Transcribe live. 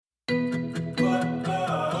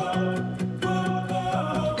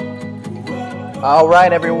All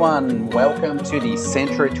right, everyone. Welcome to the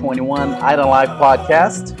Century 21 Idle Life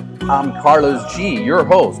podcast. I'm Carlos G., your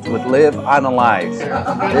host with Live Idle Life.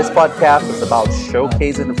 This podcast is about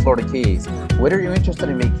showcasing the Florida Keys. Whether you're interested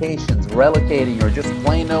in vacations, relocating, or just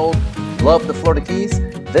plain old love the Florida Keys,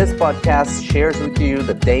 this podcast shares with you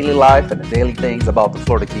the daily life and the daily things about the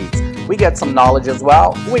Florida Keys. We get some knowledge as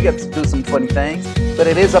well. We get to do some funny things, but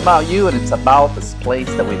it is about you and it's about this place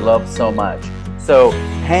that we love so much. So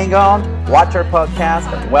hang on, watch our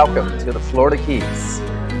podcast, and welcome to the Florida Keys.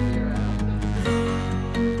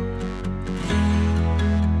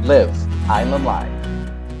 Live Island Life.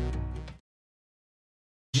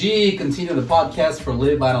 G, continue the podcast for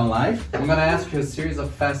Live Island Life. I'm going to ask you a series of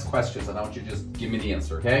fast questions, and I want you to just give me the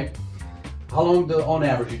answer, okay? How long on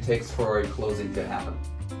average it takes for a closing to happen?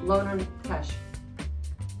 Loan or cash?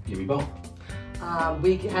 Give me both.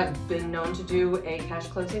 We have been known to do a cash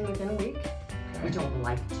closing within a week. We don't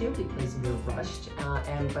like to because we're rushed,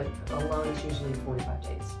 but a loan is usually 45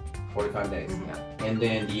 days. 45 days. Yeah. And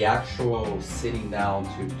then the actual sitting down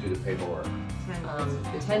to do the paperwork.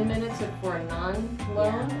 10 minutes for a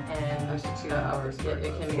non-loan, and up to 2 hours.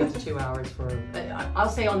 It can be up to 2 hours for. I'll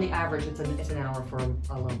say on the average, it's an hour for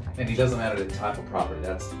a loan package. And it doesn't matter the type of property.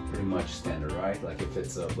 That's pretty much standard, right? Like if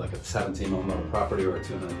it's like a 17 million property or a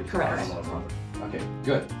 250 million property. Okay,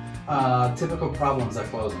 good. Typical problems at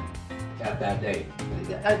closing at that date.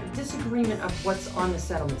 A disagreement of what's on the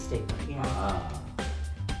settlement statement.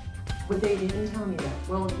 Well, they didn't tell me that.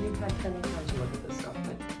 Well, you've had plenty of time to look at this stuff,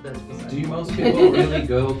 but that's beside Do most people really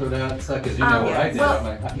go through that? Because you know what I did. Well,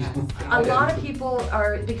 I'm like, a lot of people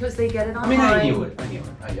are, because they get it online. I mean, I knew it.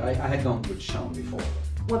 I had gone with Sean before.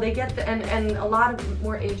 Well, they get and a lot of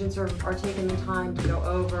more agents are taking the time to go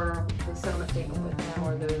over the settlement statement with them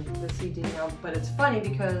or the CD now. But it's funny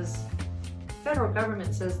because the federal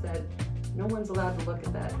government says that no one's allowed to look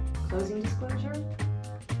at that closing disclosure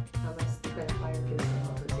unless the buyer gives an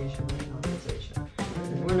authorization or an authorization.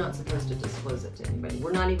 And we're not supposed to disclose it to anybody.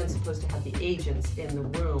 We're not even supposed to have the agents in the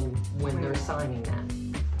room when they're signing that.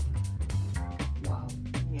 Wow.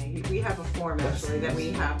 Yeah, we have a form actually that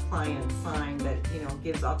we have clients sign that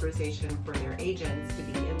gives authorization for their agents to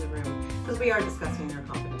be in the room because we are discussing their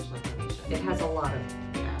confidential information. It has a lot of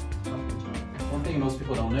One thing most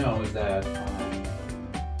people don't know is that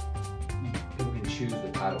people can choose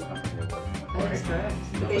the title company they're working with. That is correct.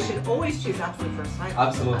 They should always choose Absolute First Title.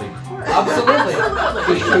 Absolutely. Of course.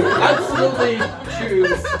 Absolutely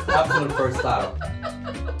choose Absolute First Title.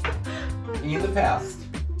 In the past,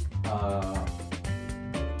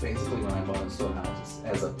 basically when I bought and sold houses,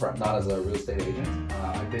 not as a real estate agent,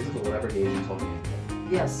 I basically whatever the agent told me.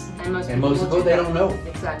 Yes, and most people they don't know.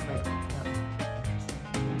 Exactly.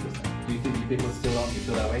 Do you think people still don't? You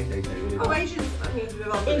feel that way? They really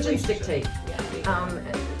don't. Agents dictate. Yeah.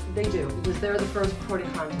 They do, because they're the first point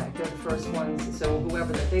of contact. They're the first ones. So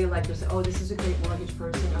whoever that they like to say, oh, this is a great mortgage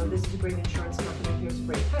person. Oh, this is a great insurance company. Here's a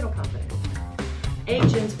great title company.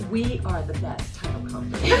 Agents, we are the best title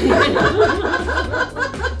company.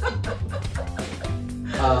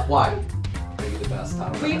 Why? Are you the best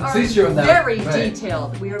title company? We are very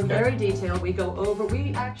detailed. We are very detailed. We go over.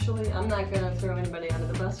 We actually, I'm not going to throw anybody under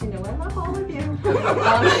the bus. I love all of you.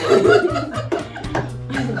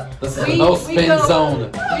 This is the no spin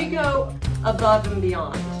zone. We go above and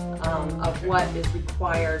beyond of what is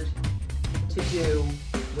required to do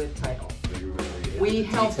with title. We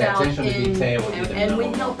help out and we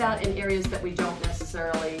help out in areas that we don't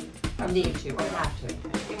necessarily need to or have to. And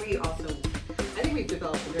I think we've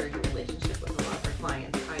developed a very good relationship with a lot of our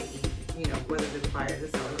clients, i.e., whether they're the buyer, the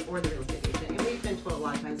seller, or the real estate agent. And we've been told a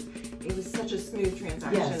lot of times it was such a smooth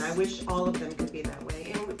transaction. Yes. I wish all of them could be that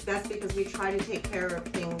way. And that's because we try to take care of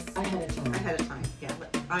things Ahead of time. Yeah,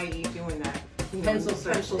 i.e. doing that. Pencil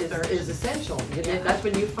search is essential. Yeah. That's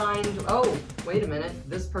when you find, oh, wait a minute,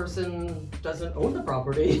 this person doesn't own the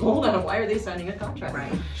property. Hold on, why are they signing a contract?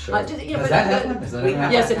 Right. Sure. Has that happened?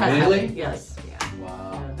 Yes, it has Really? happened. Yes. Yeah.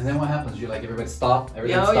 Wow. Yes. And then what happens? You everybody stop.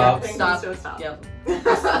 Everything Stop. Stop. Yep.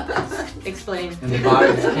 Explain. And the buyer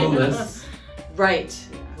is clueless. Right.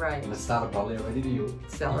 Right. And the seller probably already knew.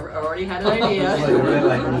 Seller already had an idea.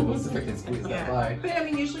 What's the freaking squeeze that by?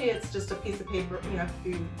 But usually it's just a piece of paper, a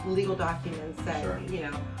few legal documents that,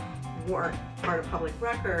 weren't part of public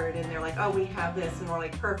record, and they're like, oh, we have this, and we're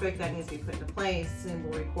like, perfect, that needs to be put into place, and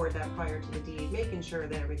we'll record that prior to the deed, making sure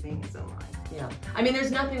that everything is in line. Yeah. I mean, there's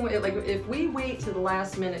nothing, like, if we wait to the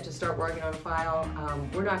last minute to start working on a file,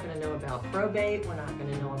 we're not going to know about probate, we're not going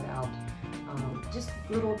to know about just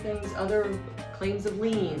little things, other claims of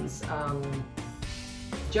liens,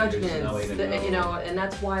 judgments, no way to know. you know, and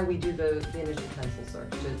that's why we do the initial pencil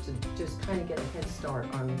search, to just kind of get a head start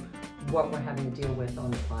on what we're having to deal with on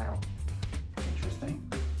the file. Interesting.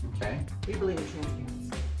 Okay. We believe in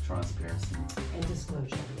transparency. Transparency And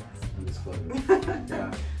disclosure, and disclosure.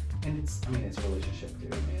 Yeah. And it's relationship too.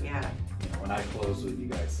 I mean, Yeah. You know, when I closed with you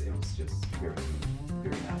guys, it was just very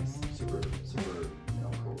nice, super,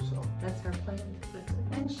 cool. So, That's her plan.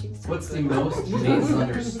 And she's so what's the good. most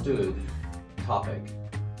misunderstood topic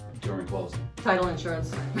during closing? Title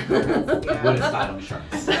insurance. What is title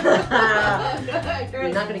insurance? You're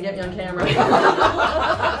not going to get me on camera.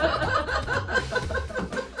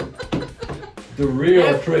 The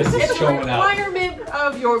real Chris is It's a showing up. requirement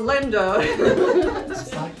of your lender.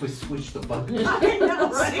 It's like we switched the button. I know,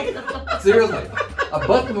 right? Seriously, a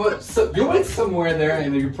button was, so you went somewhere there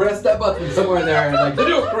and you pressed that button somewhere there and like the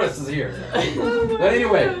new Chris is here. But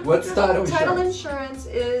anyway, what's title insurance? Title insurance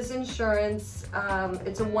is insurance.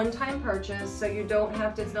 It's a one-time purchase, so you don't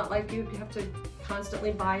have to. It's not like you have to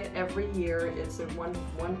constantly buy it every year. It's a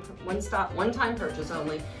one-time purchase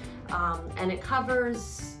only, and it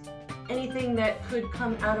covers anything that could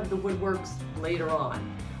come out of the woodworks later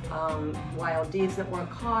on. Wild deeds that weren't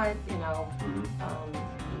caught, you know.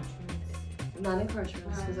 Not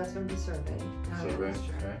encroachments, because that's going to be surveyed.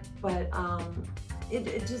 Okay. But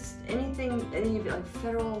it just any like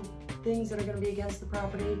federal things that are going to be against the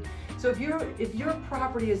property. So if your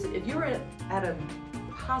property is, if you're at a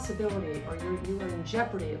possibility or you are in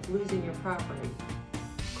jeopardy of losing your property,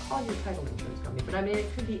 call your title insurance company. But I mean,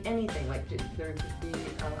 it could be anything. Like there could be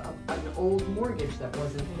an old mortgage that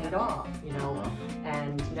wasn't paid off, you know,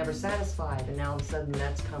 and never satisfied, and now all of a sudden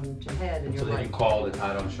that's come to head, and So you're then like, you call the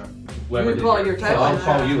title insurance. you call your title So I'll insurance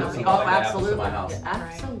call you if company. something like that happens to Absolutely. my house. Yeah,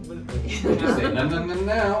 absolutely. You just say,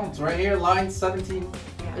 no, it's right here, line 17.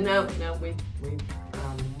 No, we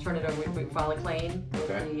turn it over. We file a claim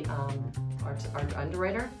with Okay. our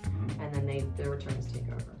underwriter, and then their attorneys take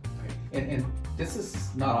over. And this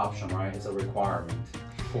is not optional, right? It's a requirement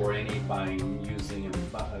for anybody using and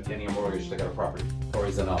getting a mortgage to get a property, or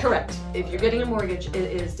is it not? Correct. If you're getting a mortgage, it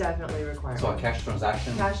is definitely a requirement. So a cash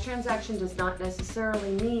transaction? Cash transaction does not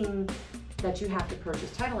necessarily mean that you have to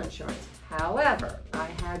purchase title insurance. However, I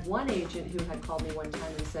had one agent who had called me one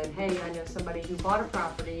time and said, hey, I know somebody who bought a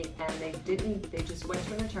property and they just went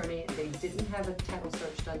to an attorney, they didn't have a title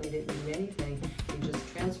search done, they didn't do anything, they just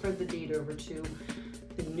transferred the deed over to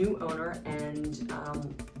the new owner, and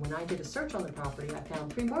when I did a search on the property, I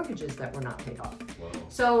found 3 mortgages that were not paid off. Whoa.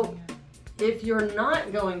 So if you're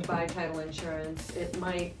not going by title insurance, it's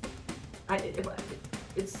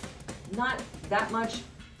not that much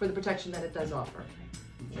for the protection that it does offer.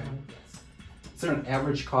 Okay. Is there an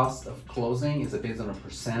average cost of closing? Is it based on a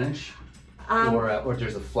percentage? Or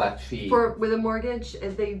there's a flat fee? With a mortgage,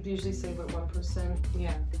 they usually say what 1%.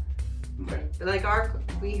 Yeah. Okay. Like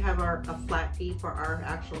we have a flat fee for our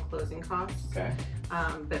actual closing costs. Okay.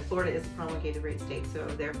 But Florida is a promulgated rate state, so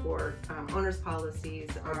therefore owners' policies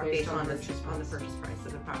are based on the purchase price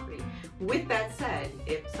of the property. With that said,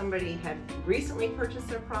 if somebody had recently purchased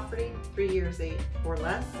their property 3 years or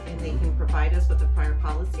less, and they can provide us with a prior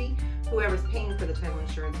policy, whoever's paying for the title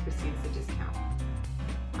insurance receives a discount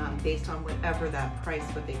based on whatever that price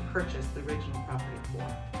what they purchased the original property for.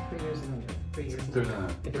 3 years and under. 3 years. There's a,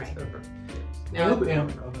 If it's Right. over.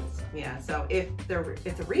 Yeah, so if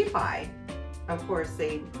it's a refi, of course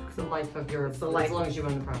It's the life of your, It's the as life. long as you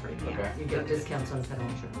own the property. Yeah. Okay. You get discounts on title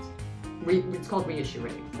insurance. It's called reissue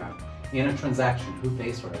rate. In a transaction, who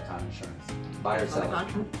pays for that title insurance? Buyer or seller?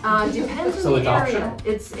 Depends So on it's the area. optional?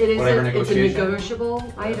 It's Whatever a negotiation?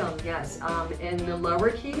 negotiable item, yes. In the lower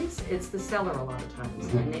keys, it's the seller a lot of times.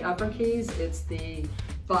 Mhm. In the upper keys, it's the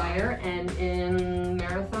buyer, and in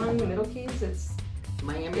Marathon, the middle keys, it's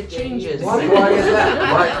Miami it changes. Why is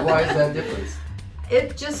that? Why is that difference?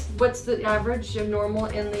 It just what's the average of normal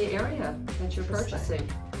in the area that you're purchasing.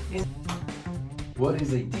 What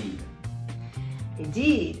is a deed? A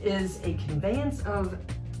deed is a conveyance of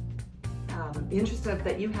interest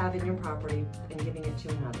that you have in your property and giving it to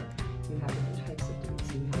another. You have different types of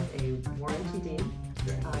deeds. You have a warranty deed.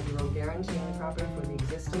 Okay. You're guaranteeing the property for the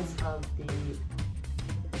existence of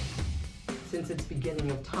since its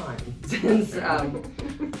beginning of time. Since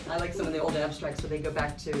I like some of the old abstracts where they go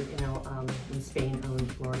back to, when Spain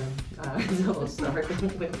owned Florida. So we'll start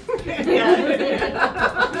with.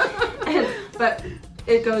 But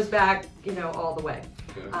it goes back, all the way.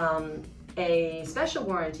 Okay. A special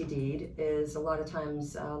warranty deed is a lot of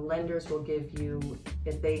times lenders will give you,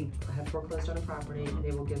 if they have foreclosed on a property,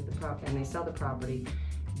 they will give and they sell the property,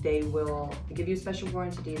 they will give you a special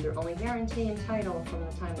warranty deed. They're only guaranteeing title from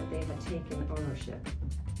the time that they had taken ownership,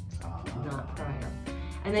 not prior.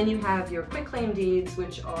 And then you have your quitclaim deeds,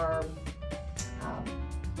 which are,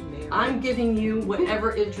 I'm giving you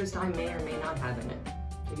whatever interest I may or may not have in it.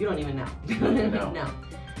 You don't even know. No.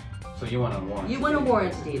 So you want a warranty? You want a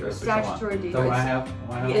warranty deed or statutory deed. So I have.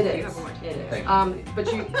 It You have is. a warranty. It is. Thank But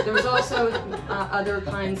there's also other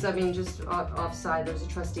kinds. I mean, just offside. There's a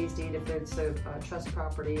trustee's deed if it's a trust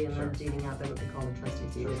property, and Sure. they're deeding out. That would be called a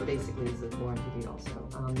trustee's deed. Sure, It sure, basically is a warranty deed. Also,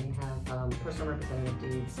 they have personal representative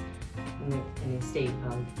deeds in the estate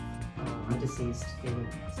of a deceased being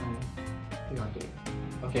signed PRD.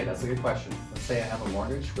 Okay, that's a good question. Let's say I have a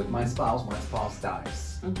mortgage with my spouse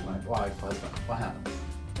dies. Mhm. My wife, husband. What happens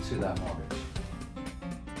to that mortgage?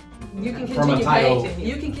 You can From a continue title- paying.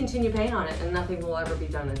 You can continue paying on it, and nothing will ever be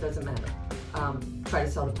done. It doesn't matter. Try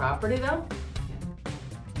to sell the property though.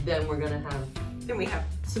 Then we're gonna have Then we have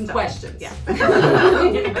some stuff. questions. Yeah.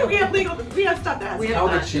 we have stuff that has We to have be How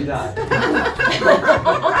done. did she die?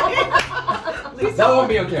 Please That won't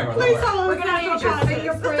be on camera. Please don't tell us We're gonna natural need your causes.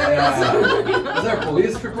 fingerprints. worry. Yeah. Is there a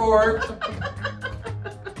police report?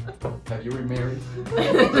 Have you remarried?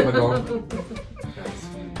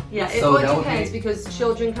 Yeah, it So all that would depends be- because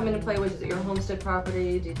children come into play with your homestead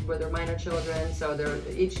property, where they're minor children. So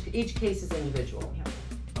each case is individual.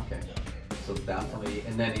 Okay, so definitely,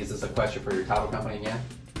 and then is this a question for your title company again,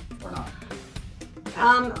 or not?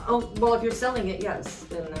 Well, if you're selling it, yes,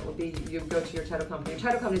 then that would be, you go to your title company. Your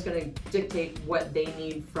title company is going to dictate what they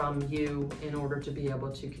need from you in order to be able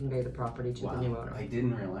to convey the property to the new owner. I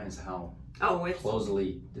didn't realize how Oh,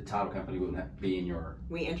 closely the title company would be in your.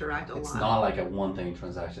 we interact a It's lot. not like a one-thing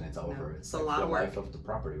transaction. It's over. No, It's it's a like lot the of work. life of the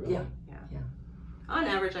property. Really. Yeah. On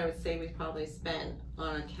average, I would say we probably spent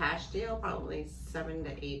on a cash deal probably 7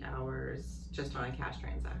 to 8 hours just on a cash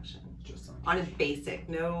transaction. Just something. On a basic,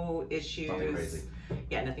 no issues. Nothing crazy.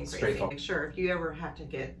 Yeah, nothing crazy. Straightforward. Sure, if you ever have to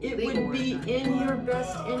get It legal would be work in your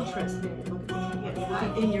best interest, baby, look at me. It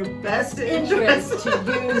would be in your best Best interest to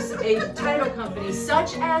use a title company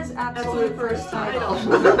such as Absolute First Title.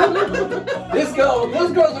 Those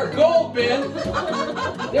girls are gold, Ben.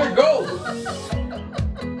 They're gold.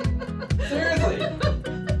 Seriously.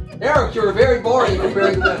 Eric, you're very boring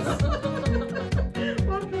compared to this.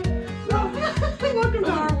 Welcome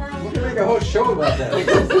to our world. We can make a whole show about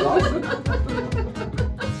that.